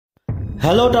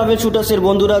Hello travel শুটার্সের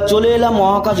বন্ধুরা, চলে এলাম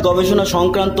মহাকাশ গবেষণা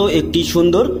সংক্রান্ত একটি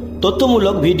সুন্দর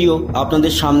তথ্যমূলক ভিডিও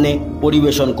আপনাদের সামনে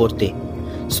পরিবেশন করতে।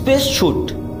 স্পেস শুট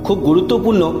খুব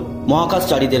গুরুত্বপূর্ণ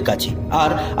মহাকাশচারীদের কাছে।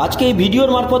 আর আজকে এই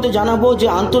ভিডিওর মারফতে জানাবো যে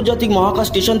আন্তর্জাতিক মহাকাশ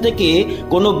স্টেশন থেকে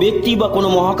কোনো ব্যক্তি বা কোনো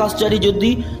মহাকাশচারী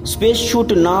যদি স্পেস শুট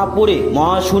না পরে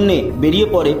মহাশূন্যে বেরিয়ে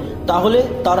পড়ে তাহলে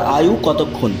তার আয়ু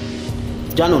কতক্ষণ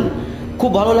জানুন।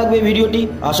 খুব ভালো লাগবে ভিডিওটি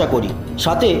আশা করি।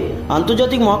 সাথে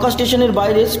আন্তর্জাতিক মহাকাশ স্টেশনের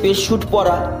বাইরে স্পেস শুট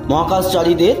পরা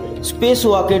মহাকাশচারীদের স্পেস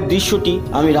ওয়াকের দৃশ্যটি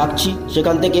আমি রাখছি,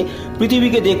 সেখান থেকে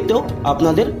পৃথিবীকে দেখতেও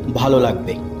আপনাদের ভালো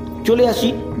লাগবে। চলে আসি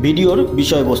ভিডিওর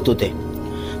বিষয়বস্তুতে।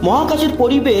 মহাকাশের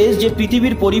পরিবেশ যে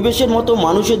পৃথিবীর পরিবেশের মতো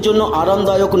মানুষের জন্য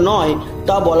আরামদায়ক নয়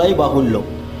তা বলাই বাহুল্য।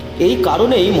 এই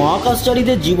কারণেই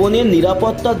মহাকাশচারীদের জীবনের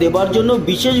নিরাপত্তা দেবার জন্য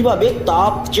বিশেষভাবে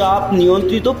তাপ চাপ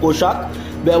নিয়ন্ত্রিত পোশাক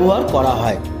ব্যবহার করা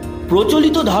হয়।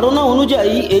 প্রচলিত ধারণা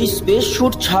অনুযায়ী এই স্পেস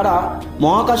শুট ছাড়া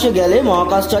মহাকাশে গেলে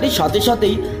মহাকাশচারী সাথে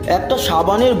সাথেই একটা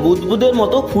সাবানের বুদবুদের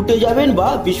মতো ফুটে যাবেন বা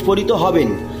বিস্ফোরিত হবেন।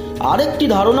 আরেকটি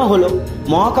ধারণা হলো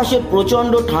মহাকাশের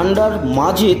প্রচণ্ড ঠান্ডার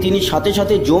মাঝে তিনি সাথে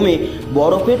সাথে জমে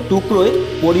বরফের টুকরোয়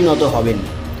পরিণত হবেন।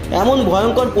 এমন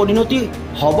ভয়ঙ্কর পরিণতি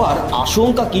হবার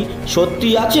আশঙ্কা কি সত্যি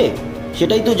আছে,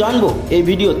 সেটাই তো জানবো এই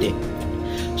ভিডিওতে।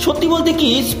 সত্যি বলতে কি,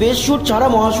 স্পেস শুট ছাড়া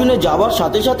মহাশূন্যে যাওয়ার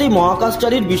সাথে সাথেই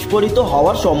মহাকাশচারীর বিস্ফোরিত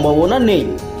হওয়ার সম্ভাবনা নেই।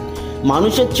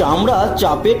 মানুষের চামড়া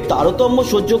চাপের তারতম্য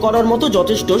সহ্য করার মতো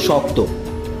যথেষ্ট শক্ত,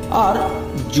 আর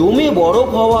জমে বরফ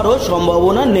হওয়ারও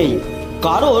সম্ভাবনা নেই।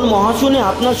 কারণ মহাশূন্যে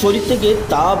আপনার শরীর থেকে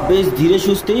তাপ বেশ ধীরে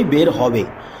সুস্থেই বের হবে।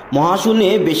 মহাশূন্যে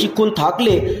বেশিক্ষণ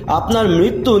থাকলে আপনার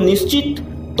মৃত্যু নিশ্চিত।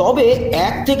 তবে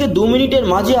 1 থেকে 2 মিনিটের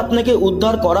মাঝে আপনাকে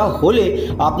উদ্ধার করা হলে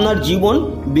আপনার জীবন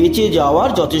বেঁচে যাওয়ার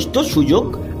যথেষ্ট সুযোগ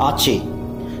আছে।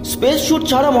 স্পেস শুট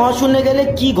ছাড়া মহাশূন্যে গেলে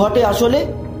কি ঘটে আসলে?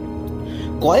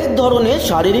 কয়েক ধরনের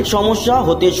শারীরিক সমস্যা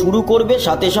হতে শুরু করবে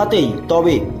সাথে সাথেই,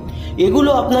 তবে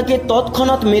এগুলো আপনাকে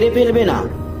তৎক্ষণাৎ মেরে ফেলবে না।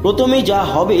 প্রথমেই যা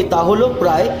হবে তা হলো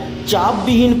প্রায়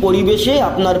চাপবিহীন পরিবেশে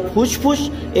আপনার ফুসফুস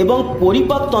এবং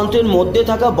পরিপাকতন্ত্রের মধ্যে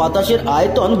থাকা বাতাসের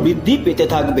আয়তন বৃদ্ধি পেতে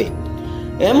থাকবে।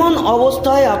 এমন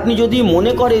অবস্থায় আপনি যদি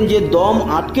মনে করেন যে দম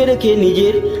আটকে রেখে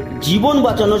নিজের জীবন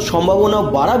বাঁচানোর সম্ভাবনা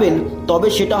বাড়াবেন, তবে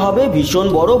সেটা হবে ভীষণ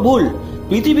বড় ভুল।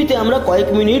 পৃথিবীতে আমরা কয়েক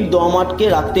মিনিট দম আটকে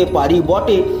রাখতে পারি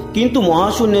বটে, কিন্তু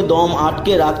মহাশূন্যে দম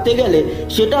আটকে রাখতে গেলে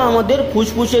সেটা আমাদের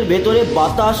ফুসফুসের ভেতরে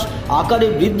বাতাস আকারে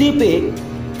বৃদ্ধি পেয়ে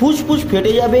ফুসফুস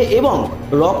ফেটে যাবে এবং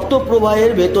রক্ত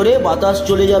প্রবাহের ভেতরে বাতাস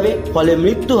চলে যাবে, ফলে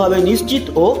মৃত্যু হবে নিশ্চিত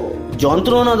ও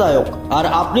যন্ত্রণাদায়ক। আর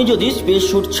আপনি যদি স্পেস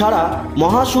শুট ছাড়া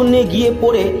মহাশূন্যে গিয়ে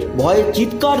পড়ে ভয়ে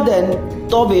চিৎকার দেন,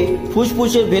 তবে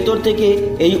ফুসফুসের ভেতর থেকে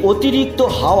এই অতিরিক্ত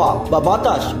হাওয়া বা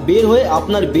বাতাস বের হয়ে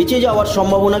আপনার বেঁচে যাওয়ার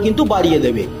সম্ভাবনা কিন্তু বাড়িয়ে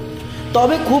দেবে।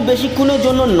 তবে খুব বেশিক্ষণের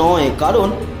জন্য নয়, কারণ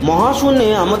মহাশূন্যে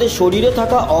আমাদের শরীরে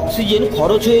থাকা অক্সিজেন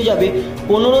খরচ হয়ে যাবে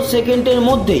 15 সেকেন্ডের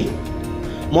মধ্যেই।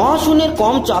 মহাশূন্যের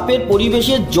কম চাপের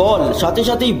পরিবেশে জল সাথে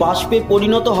সাথেই বাষ্পে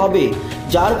পরিণত হবে,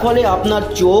 যার ফলে আপনার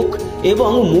চোখ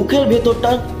এবং মুখের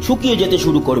ভেতরটা শুকিয়ে যেতে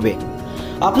শুরু করবে।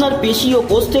 আপনার পেশি ও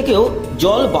কোষ থেকেও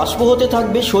জল বাষ্প হতে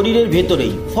থাকবে শরীরের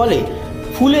ভেতরেই, ফলে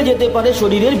ফুলে যেতে পারে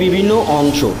শরীরের বিভিন্ন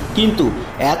অংশ, কিন্তু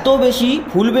এত বেশি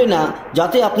ফুলবে না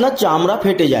যাতে আপনার চামড়া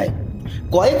ফেটে যায়।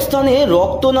 কয়েক স্থানে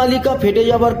রক্তনালিকা ফেটে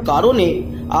যাবার কারণে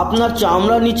আপনার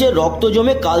চামড়ার নিচে রক্ত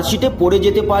জমে কালশিটে পড়ে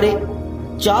যেতে পারে।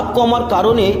 চাপ কমার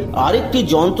কারণে আরেকটি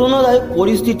যন্ত্রণাদায়ক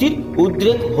পরিস্থিতির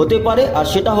উদ্রেক হতে পারে, আর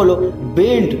সেটা হলো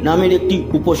বেন্ড নামের একটি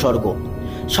উপসর্গ।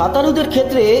 সাঁতারুদের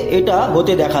ক্ষেত্রে এটা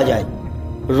হতে দেখা যায়।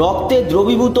 রক্তে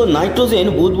দ্রবীভূত নাইট্রোজেন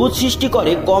বুদবুদ সৃষ্টি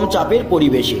করে কম চাপের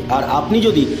পরিবেশে, আর আপনি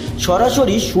যদি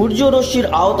সরাসরি সূর্যরশ্মির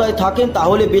আওতায় থাকেন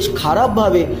তাহলে বেশ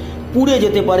খারাপভাবে পুড়ে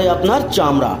যেতে পারে আপনার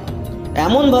চামড়া।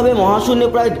 এমনভাবে মহাশূন্যে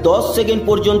প্রায় 10 সেকেন্ড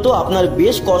পর্যন্ত আপনার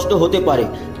বেশ কষ্ট হতে পারে,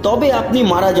 তবে আপনি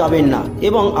মারা যাবেন না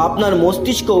এবং আপনার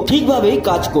মস্তিষ্ক ঠিকভাবেই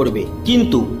কাজ করবে।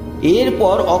 কিন্তু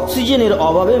এরপর অক্সিজেনের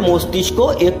অভাবে মস্তিষ্ক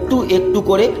একটু একটু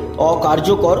করে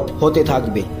অকার্যকর হতে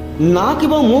থাকবে। নাক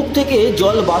এবং মুখ থেকে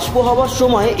জল বাষ্প হওয়ার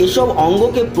সময় এসব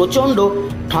অঙ্গকে প্রচণ্ড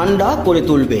ঠান্ডা করে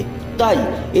তুলবে। তাই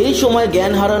এই সময়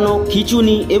জ্ঞান হারানো,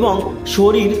 খিঁচুনি এবং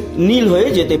শরীর নীল হয়ে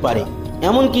যেতে পারে।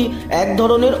 এমনকি এক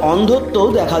ধরনের অন্ধত্বও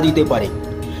দেখা দিতে পারে।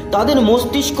 তাদের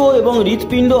মস্তিষ্ক এবং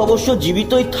হৃৎপিণ্ড অবশ্য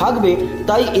জীবিতই থাকবে,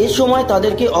 তাই এ সময়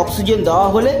তাদেরকে অক্সিজেন দেওয়া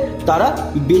হলে তারা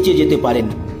বেঁচে যেতে পারেন,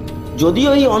 যদিও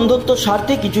এই অন্ধত্ব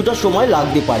সারতে কিছুটা সময়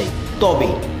লাগতে পারে। তবে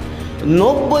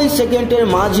 90 সেকেন্ডের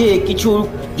মাঝে কিছু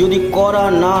যদি করা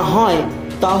না হয়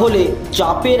তাহলে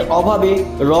চাপের অভাবে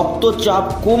রক্তচাপ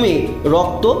কমে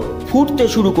রক্ত ফুটতে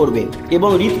শুরু করবে এবং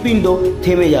হৃৎপিণ্ড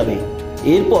থেমে যাবে।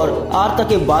 এরপর আর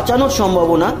তাকে বাঁচানোর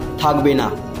সম্ভাবনা থাকবে না।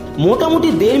 মোটামুটি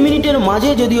 1.5 মিনিটের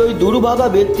মাঝে যদি ওই দুর্ভাগা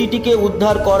ব্যক্তিটিকে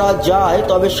উদ্ধার করা যায়,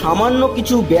 তবে সামান্য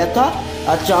কিছু ব্যথা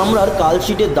আর চামড়ার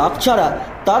কালশিটের দাগ ছাড়া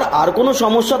তার আর কোনো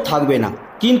সমস্যা থাকবে না।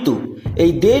 কিন্তু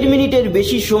এই 1.5 মিনিটের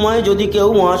বেশি সময় যদি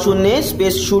কেউ মহাশূন্যে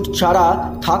স্পেস স্যুট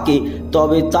ছাড়া থাকে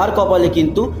তবে তার কপালে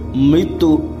কিন্তু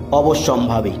মৃত্যু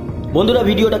অবশ্যম্ভাবী। বন্ধুরা,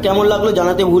 ভিডিওটা কেমন লাগলো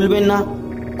জানাতে ভুলবেন না।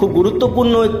 খুব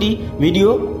গুরুত্বপূর্ণ একটি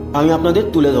ভিডিও আমি আপনাদের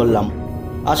তুলে ধরলাম।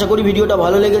 আশা করি ভিডিওটা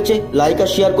ভালো লেগেছে। লাইক আর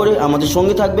শেয়ার করে আমাদের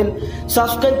সঙ্গে থাকবেন,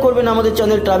 সাবস্ক্রাইব করবেন আমাদের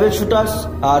চ্যানেল ট্রাভেল শুটার্স,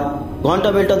 আর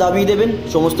ঘন্টা বেলটা দাবিয়ে দেবেন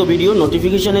সমস্ত ভিডিও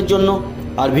নোটিফিকেশনের জন্য।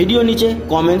 আর ভিডিও নিচে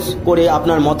কমেন্টস করে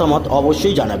আপনার মতামত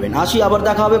অবশ্যই জানাবেন। আসি, আবার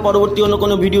দেখা হবে পরবর্তী অন্য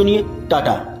কোনো ভিডিও নিয়ে।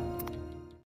 টাটা।